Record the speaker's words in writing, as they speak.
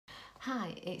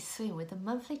Hi, it's Sue with the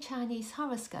monthly Chinese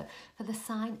horoscope for the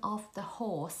sign of the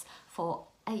horse for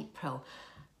April.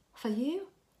 For you,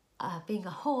 being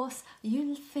a horse,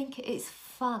 you think it's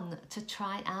fun to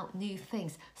try out new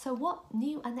things. So what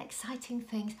new and exciting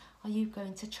things are you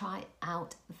going to try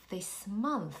out this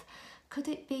month? Could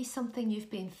it be something you've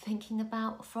been thinking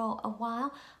about for a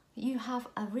while? You have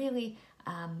a really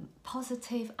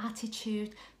positive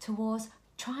attitude towards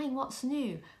trying what's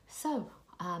new. So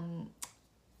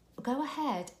go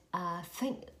ahead,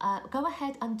 go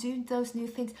ahead and do those new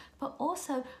things, but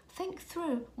also think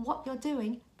through what you're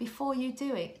doing before you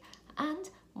do it. And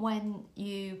when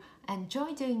you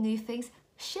enjoy doing new things,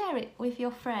 share it with your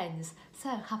friends. So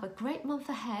have a great month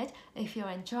ahead. If you're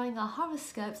enjoying our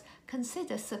horoscopes,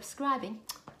 consider subscribing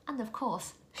and of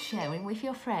course sharing with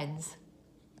your friends.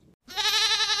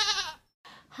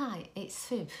 Hi, it's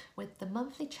Sue with the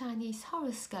monthly Chinese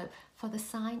horoscope for the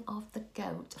sign of the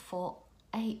goat for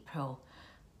April.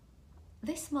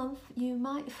 This month you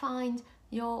might find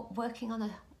you're working on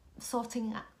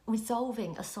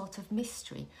resolving a sort of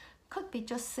mystery. Could be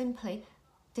just simply,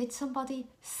 did somebody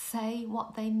say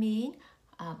what they mean?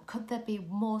 Could there be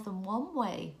more than one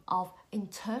way of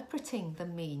interpreting the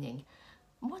meaning?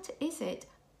 What is it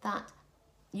that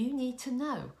you need to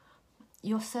know?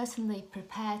 You're certainly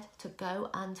prepared to go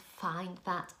and find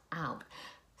that out.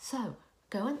 So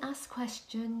go and ask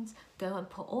questions, go and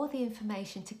put all the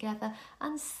information together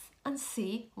and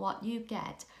see what you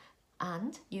get.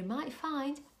 And you might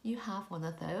find you have one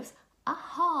of those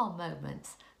aha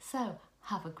moments. So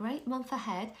have a great month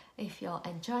ahead. If you're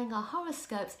enjoying our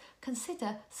horoscopes,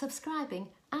 consider subscribing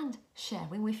and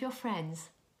sharing with your friends.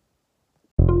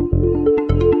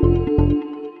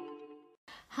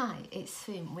 Hi, it's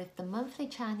Sue with the monthly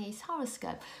Chinese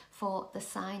horoscope for the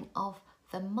sign of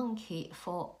the monkey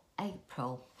for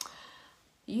April.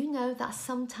 You know that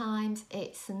sometimes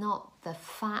it's not the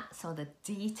facts or the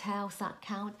details that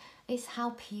count, it's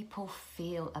how people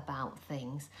feel about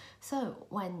things. So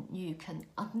when you can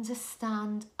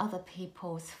understand other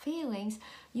people's feelings,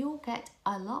 you'll get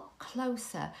a lot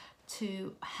closer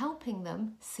to helping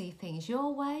them see things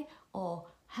your way or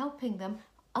helping them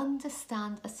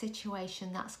understand a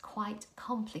situation that's quite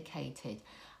complicated.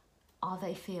 Are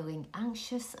they feeling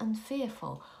anxious and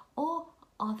fearful, or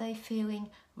are they feeling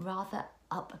rather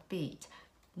upbeat?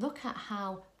 Look at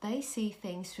how they see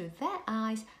things through their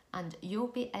eyes and you'll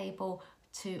be able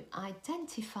to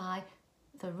identify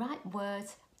the right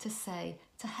words to say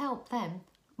to help them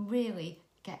really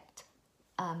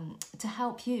to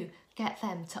help you get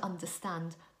them to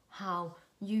understand how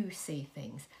you see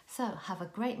things. So have a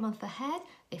great month ahead.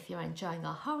 If you're enjoying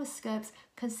our horoscopes,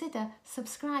 consider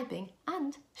subscribing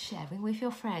and sharing with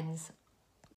your friends.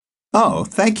 Oh,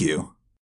 thank you.